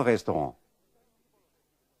respectable restaurant.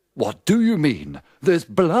 What do you mean, this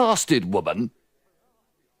blasted woman?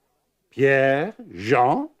 Pierre,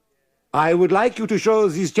 Jean, I would like you to show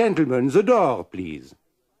this gentleman the door, please.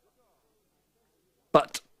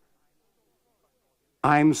 But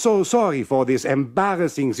I'm so sorry for this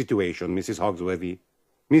embarrassing situation, Mrs. Hogsworthy.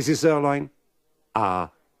 Mrs. Sirloin.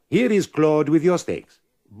 Here is Claude with your steaks.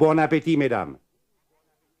 Bon appetit, mesdames.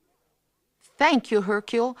 Thank you,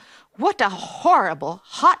 Hercule. What a horrible,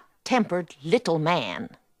 hot-tempered little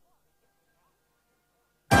man.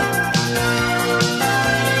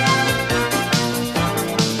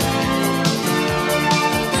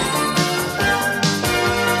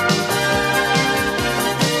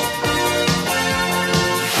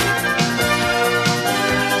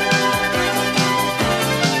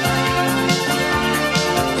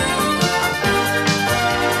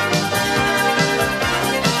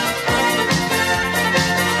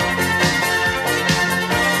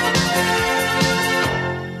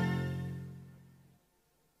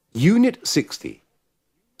 Unit 60.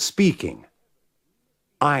 Speaking.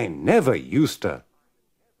 I never used to.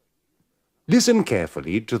 Listen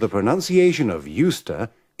carefully to the pronunciation of used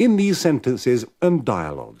to in these sentences and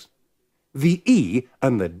dialogues. The E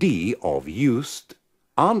and the D of used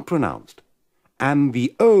aren't pronounced, and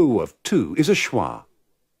the O of to is a schwa.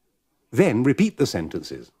 Then repeat the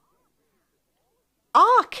sentences.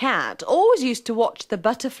 Our cat always used to watch the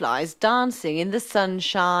butterflies dancing in the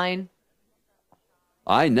sunshine.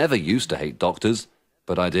 I never used to hate doctors,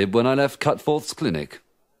 but I did when I left Cutforth's clinic.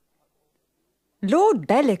 Lord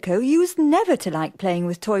Bellicoe used never to like playing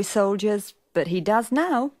with toy soldiers, but he does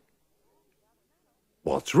now.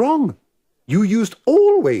 What's wrong? You used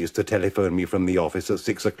always to telephone me from the office at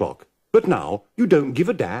 6 o'clock, but now you don't give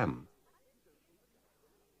a damn.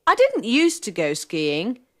 I didn't used to go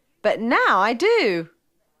skiing, but now I do.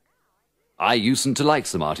 I usedn't to like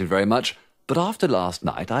Sir Martin very much, but after last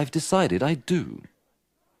night I've decided I do.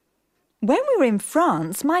 When we were in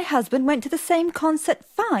France, my husband went to the same concert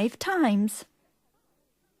 5 times.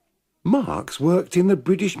 Marx worked in the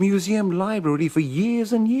British Museum library for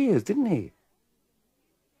years and years, didn't he?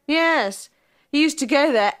 Yes, he used to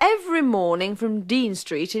go there every morning from Dean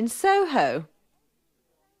Street in Soho.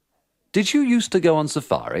 Did you used to go on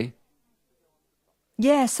safari?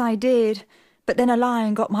 Yes, I did. But then a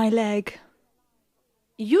lion got my leg.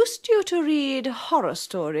 Used you to read horror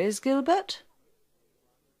stories, Gilbert?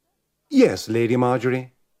 Yes, Lady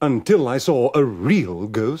Marjorie, until I saw a real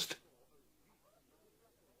ghost.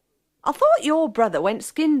 I thought your brother went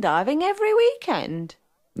skin diving every weekend.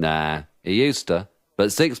 Nah, he used to.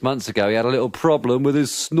 But 6 months ago he had a little problem with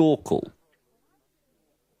his snorkel.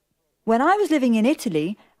 When I was living in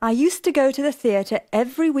Italy, I used to go to the theatre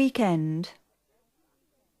every weekend.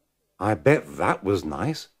 I bet that was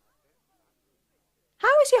nice. How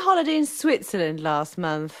was your holiday in Switzerland last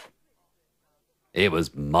month? It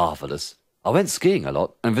was marvellous. I went skiing a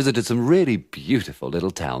lot and visited some really beautiful little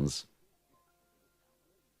towns.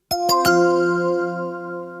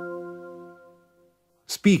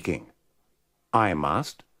 Speaking. I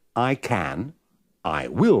must, I can, I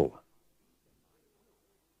will.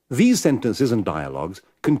 These sentences and dialogues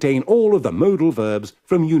contain all of the modal verbs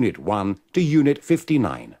from Unit 1 to Unit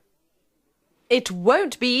 59. It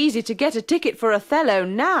won't be easy to get a ticket for Othello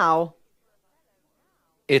now.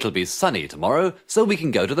 It'll be sunny tomorrow, so we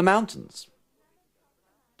can go to the mountains.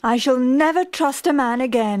 I shall never trust a man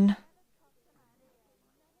again.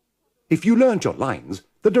 If you learnt your lines,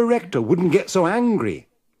 the director wouldn't get so angry.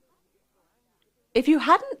 If you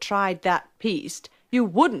hadn't tried that piece, you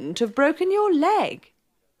wouldn't have broken your leg.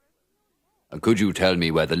 Could you tell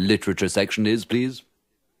me where the literature section is, please?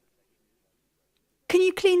 Can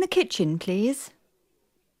you clean the kitchen, please?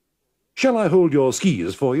 Shall I hold your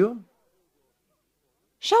skis for you?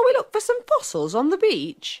 Shall we look for some fossils on the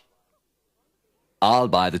beach? I'll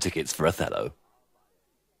buy the tickets for Othello.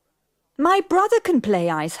 My brother can play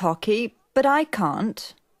ice hockey, but I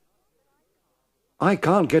can't. I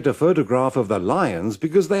can't get a photograph of the lions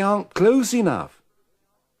because they aren't close enough.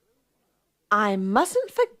 I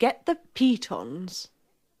mustn't forget the pitons.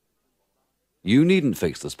 You needn't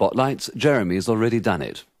fix the spotlights. Jeremy's already done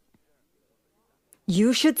it.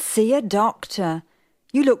 You should see a doctor.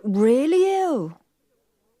 You look really ill.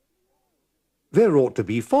 There ought to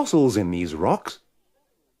be fossils in these rocks.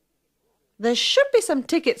 There should be some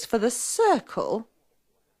tickets for the circle.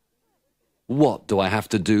 What do I have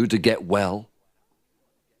to do to get well?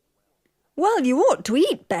 Well, you ought to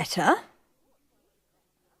eat better.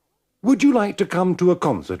 Would you like to come to a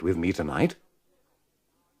concert with me tonight?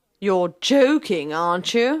 You're joking,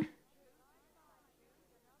 aren't you?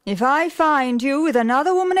 If I find you with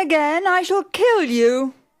another woman again, I shall kill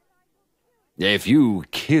you. If you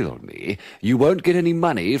kill me, you won't get any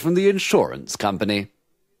money from the insurance company.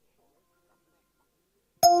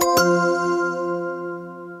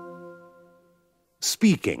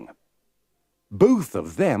 Speaking. Both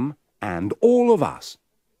of them and all of us.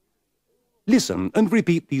 Listen and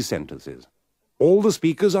repeat these sentences. All the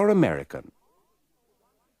speakers are American.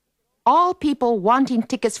 All people wanting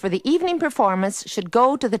tickets for the evening performance should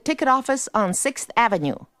go to the ticket office on 6th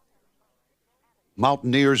Avenue.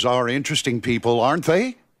 Mountaineers are interesting people, aren't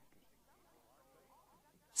they?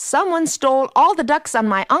 Someone stole all the ducks on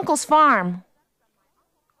my uncle's farm.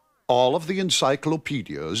 All of the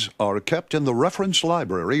encyclopedias are kept in the reference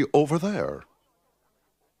library over there.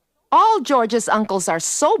 All George's uncles are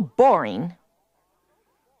so boring.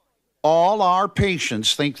 All our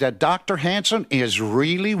patients think that Dr. Hanson is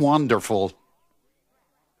really wonderful.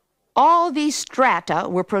 All these strata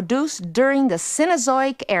were produced during the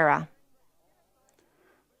Cenozoic era.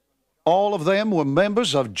 All of them were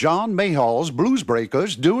members of John Mayhall's Blues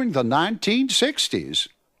Breakers during the 1960s.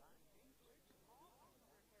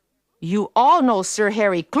 You all know Sir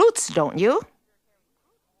Harry Klutz, don't you?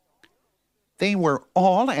 They were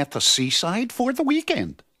all at the seaside for the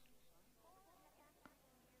weekend.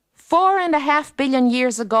 4.5 billion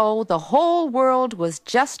years ago, the whole world was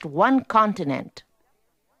just one continent.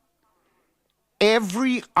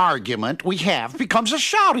 Every argument we have becomes a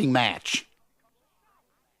shouting match.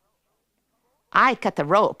 I cut the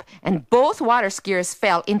rope, and both water skiers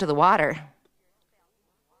fell into the water.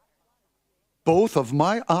 Both of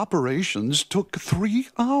my operations took 3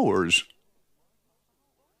 hours.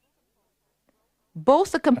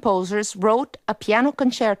 Both the composers wrote a piano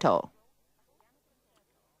concerto.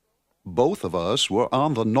 Both of us were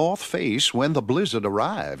on the North Face when the blizzard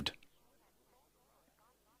arrived.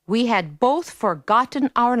 We had both forgotten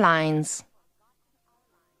our lines.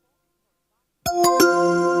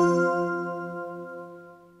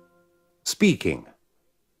 Speaking.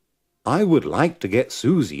 I would like to get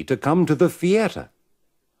Susie to come to the theatre.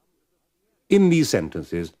 In these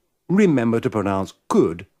sentences, remember to pronounce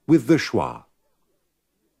could with the schwa.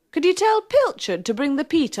 Could you tell Pilchard to bring the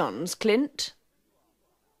pitons, Clint?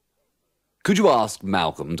 Could you ask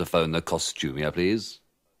Malcolm to phone the costumier, please?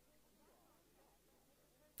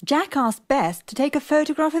 Jack asked Bess to take a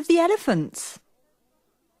photograph of the elephants.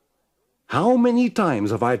 How many times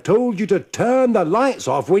have I told you to turn the lights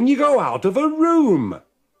off when you go out of a room?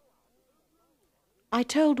 I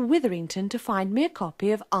told Witherington to find me a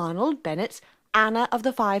copy of Arnold Bennett's Anna of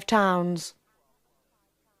the Five Towns.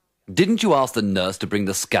 Didn't you ask the nurse to bring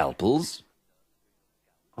the scalpels?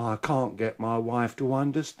 I can't get my wife to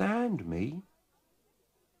understand me.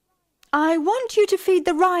 I want you to feed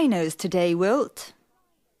the rhinos today, Wilt.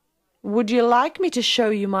 Would you like me to show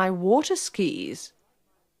you my water skis?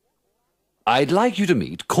 I'd like you to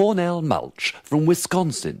meet Cornell Mulch from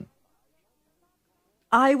Wisconsin.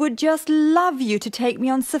 I would just love you to take me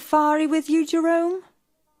on safari with you, Jerome.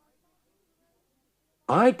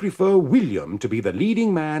 I'd prefer William to be the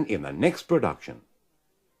leading man in the next production.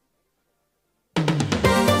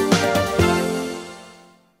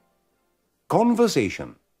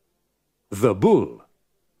 Conversation. The Bull.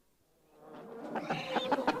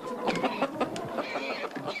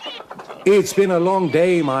 It's been a long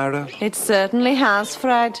day, Myra. It certainly has,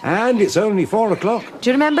 Fred. And it's only 4 o'clock.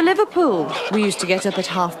 Do you remember Liverpool? We used to get up at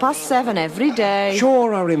 7:30 every day.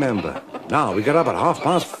 Sure, I remember. Now we get up at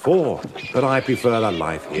 4:30, but I prefer the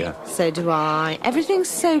life here. So do I. Everything's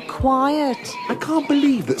so quiet. I can't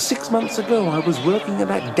believe that 6 months ago I was working in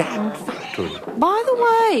that damned factory. By the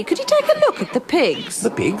way, could you take a look at the pigs?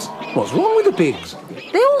 The pigs? What's wrong with the pigs?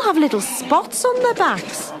 They all have little spots on their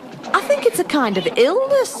backs. I think it's a kind of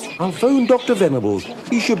illness. I'll phone Dr. Venables.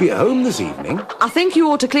 He should be at home this evening. I think you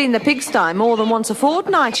ought to clean the pigsty more than once a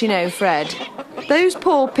fortnight, you know, Fred. Those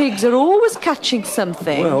poor pigs are always catching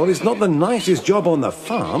something. Well, it's not the nicest job on the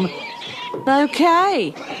farm.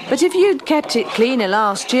 OK, but if you'd kept it cleaner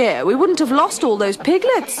last year, we wouldn't have lost all those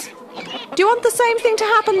piglets. Do you want the same thing to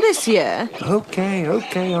happen this year? OK,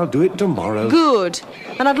 I'll do it tomorrow. Good.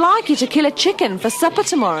 And I'd like you to kill a chicken for supper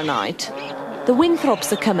tomorrow night. The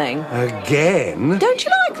Winthrops are coming. Again? Don't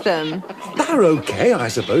you like them? They're OK, I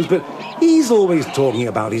suppose, but he's always talking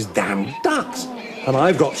about his damned ducks. And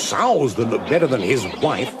I've got sows that look better than his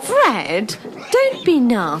wife. Fred, don't be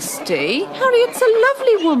nasty. Harriet's a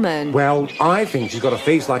lovely woman. Well, I think she's got a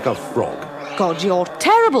face like a frog. God, you're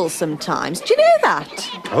terrible sometimes. Do you know that?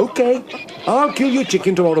 OK, I'll kill your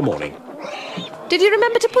chicken tomorrow morning. Did you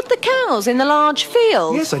remember to put the cows in the large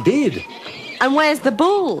field? Yes, I did. And where's the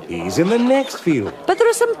bull? He's in the next field. But there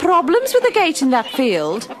are some problems with the gate in that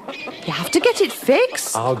field. You have to get it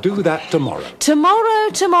fixed. I'll do that tomorrow.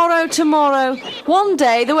 Tomorrow. One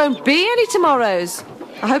day there won't be any tomorrows.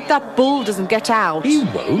 I hope that bull doesn't get out. He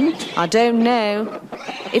won't. I don't know.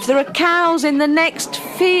 If there are cows in the next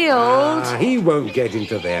field... He won't get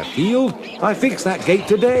into their field. I fixed that gate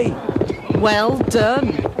today. Well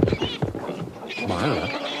done.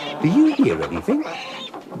 Myra, do you hear anything?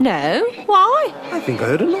 No? Why? I think I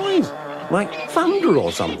heard a noise, like thunder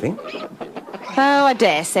or something. Oh, I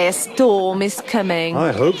dare say a storm is coming.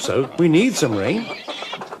 I hope so. We need some rain.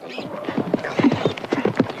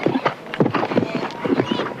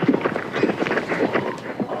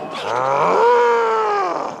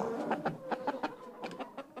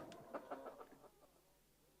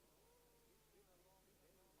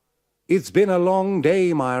 It's been a long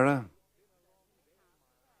day, Myra.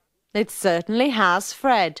 It certainly has,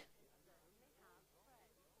 Fred.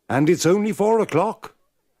 And it's only 4 o'clock.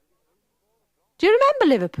 Do you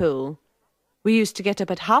remember Liverpool? We used to get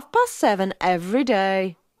up at 7:30 every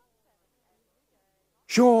day.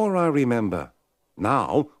 Sure, I remember.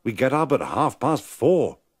 Now we get up at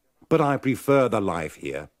 4:30. But I prefer the life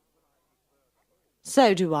here.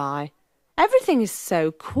 So do I. Everything is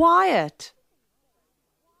so quiet.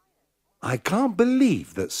 I can't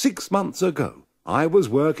believe that 6 months ago I was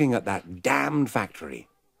working at that damned factory.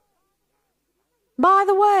 By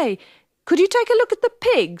the way, could you take a look at the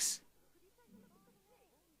pigs?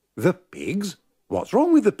 The pigs? What's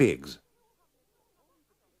wrong with the pigs?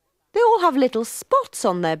 They all have little spots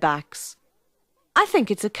on their backs. I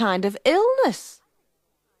think it's a kind of illness.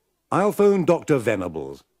 I'll phone Dr.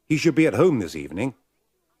 Venables. He should be at home this evening.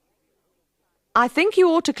 I think you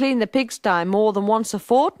ought to clean the pigsty more than once a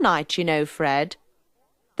fortnight, you know, Fred.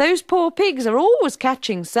 Those poor pigs are always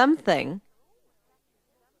catching something.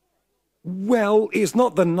 Well, it's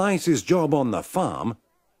not the nicest job on the farm.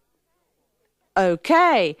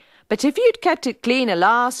 OK, but if you'd kept it cleaner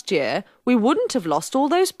last year, we wouldn't have lost all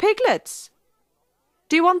those piglets.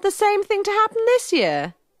 Do you want the same thing to happen this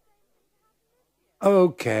year?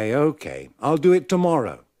 OK. I'll do it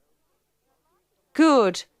tomorrow.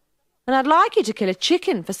 Good. And I'd like you to kill a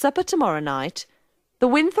chicken for supper tomorrow night. The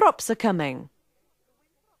Winthrops are coming.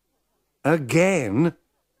 Again?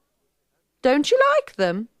 Don't you like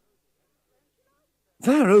them?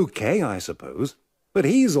 They're OK, I suppose. But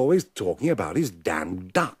he's always talking about his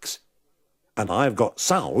damned ducks. And I've got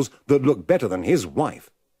sows that look better than his wife.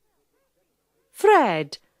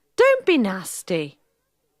 Fred, don't be nasty.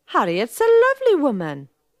 Harriet's a lovely woman.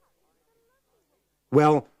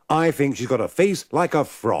 Well, I think she's got a face like a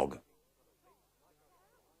frog.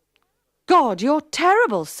 God, you're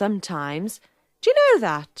terrible sometimes. Do you know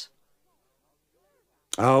that?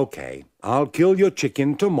 OK, I'll kill your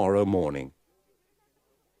chicken tomorrow morning.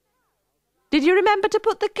 Did you remember to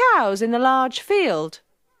put the cows in the large field?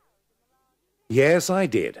 Yes, I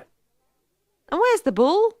did. And where's the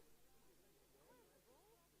bull?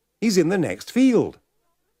 He's in the next field.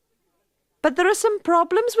 But there are some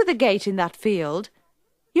problems with the gate in that field.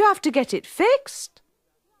 You have to get it fixed.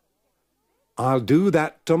 I'll do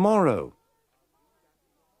that tomorrow.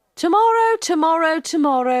 Tomorrow, tomorrow,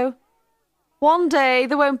 tomorrow. One day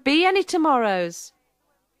there won't be any tomorrows.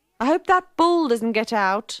 I hope that bull doesn't get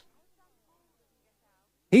out.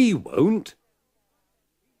 He won't.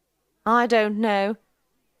 I don't know.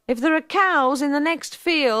 If there are cows in the next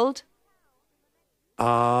field...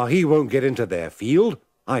 He won't get into their field.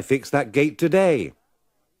 I fixed that gate today.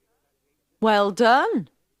 Well done.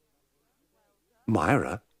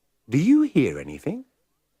 Myra, do you hear anything?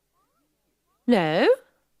 No?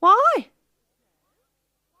 Why?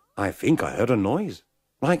 I think I heard a noise,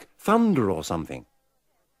 like thunder or something.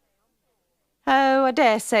 Oh, I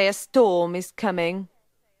dare say a storm is coming.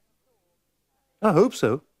 I hope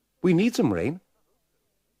so. We need some rain.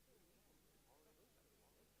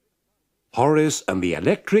 Horace and the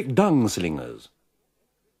Electric Dung Slingers.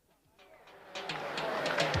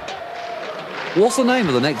 What's the name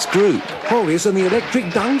of the next group? Horace and the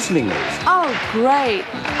Electric Dung Slingers. Oh, great.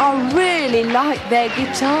 I really like their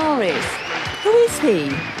guitarist. Who is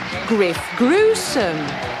he? Griff Gruesome.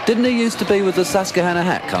 Didn't he used to be with the Susquehanna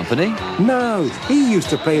Hat Company? No, he used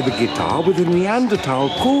to play the guitar with the Neanderthal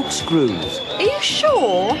corkscrews. Are you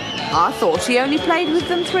sure? I thought he only played with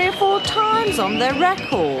them 3 or 4 times on their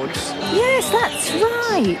records. Yes, that's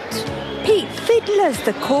right. Pete Fiddler's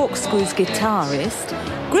the Corkscrews guitarist.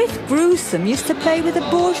 Griff Gruesome used to play with the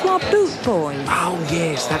Bourgeois Boot Boys. Oh,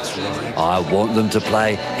 yes, that's right. I want them to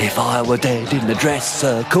play If I Were Dead in the Dress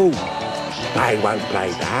Circle. They won't play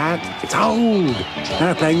that. It's old.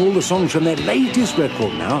 They're playing all the songs from their latest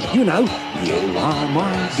record now. You know, You Are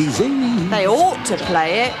My Disease. They ought to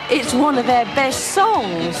play it. It's one of their best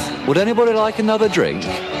songs. Would anybody like another drink?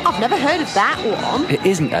 I've never heard of that one. It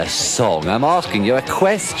isn't a song. I'm asking you a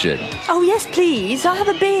question. Oh, yes, please. I'll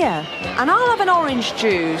have a beer. And I'll have an orange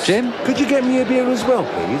juice. Jim? Could you get me a beer as well,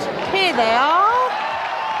 please? Here they are.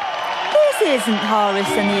 This isn't Horace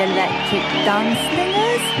and the Electric Dung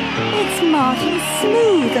Slingers. It's Martin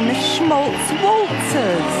Smooth and the Schmaltz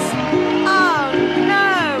Waltzers. Oh,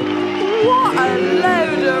 no. What a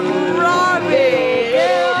load of rubbish.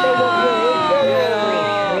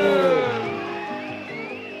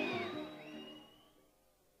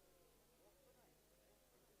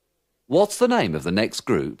 What's the name of the next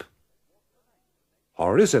group?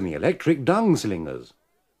 Horace and the Electric Dung Slingers.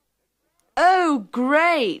 Oh,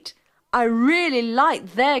 great. I really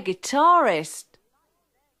like their guitarist.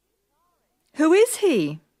 Who is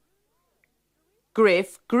he?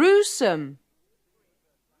 Griff Gruesome.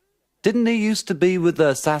 Didn't he used to be with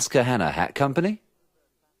the Susquehanna Hat Company?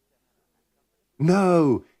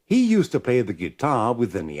 No, he used to play the guitar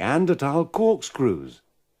with the Neanderthal corkscrews.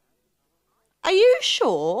 Are you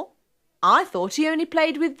sure? I thought he only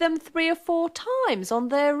played with them 3 or 4 times on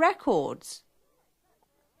their records.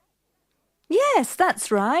 Yes,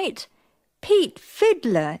 that's right. Pete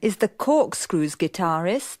Fiddler is the Corkscrews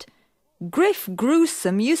guitarist. Griff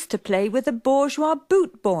Gruesome used to play with the Bourgeois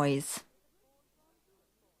Boot Boys.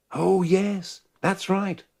 Oh, yes, that's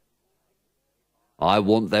right. I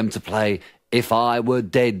want them to play If I Were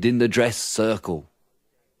Dead in the Dress Circle.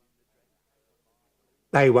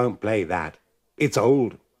 They won't play that. It's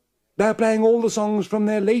old. They're playing all the songs from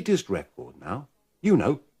their latest record now. You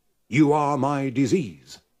know, You Are My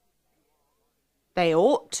Disease. They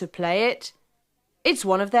ought to play it. It's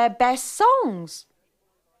one of their best songs.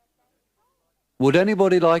 Would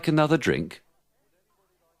anybody like another drink?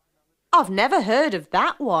 I've never heard of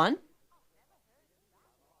that one.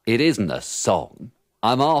 It isn't a song.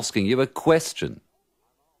 I'm asking you a question.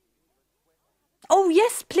 Oh,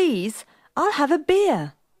 yes, please. I'll have a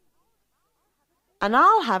beer. And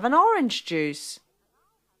I'll have an orange juice.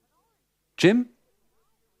 Jim?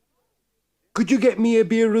 Could you get me a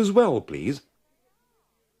beer as well, please?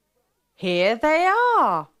 Here they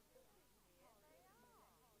are.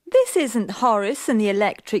 This isn't Horace and the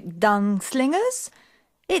Electric Dung Slingers.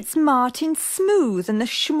 It's Martin Smooth and the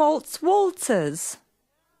Schmaltz Waltzers.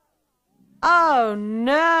 Oh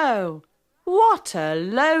no! What a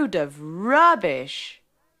load of rubbish!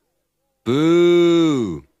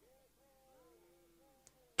 Boo!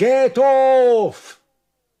 Get off!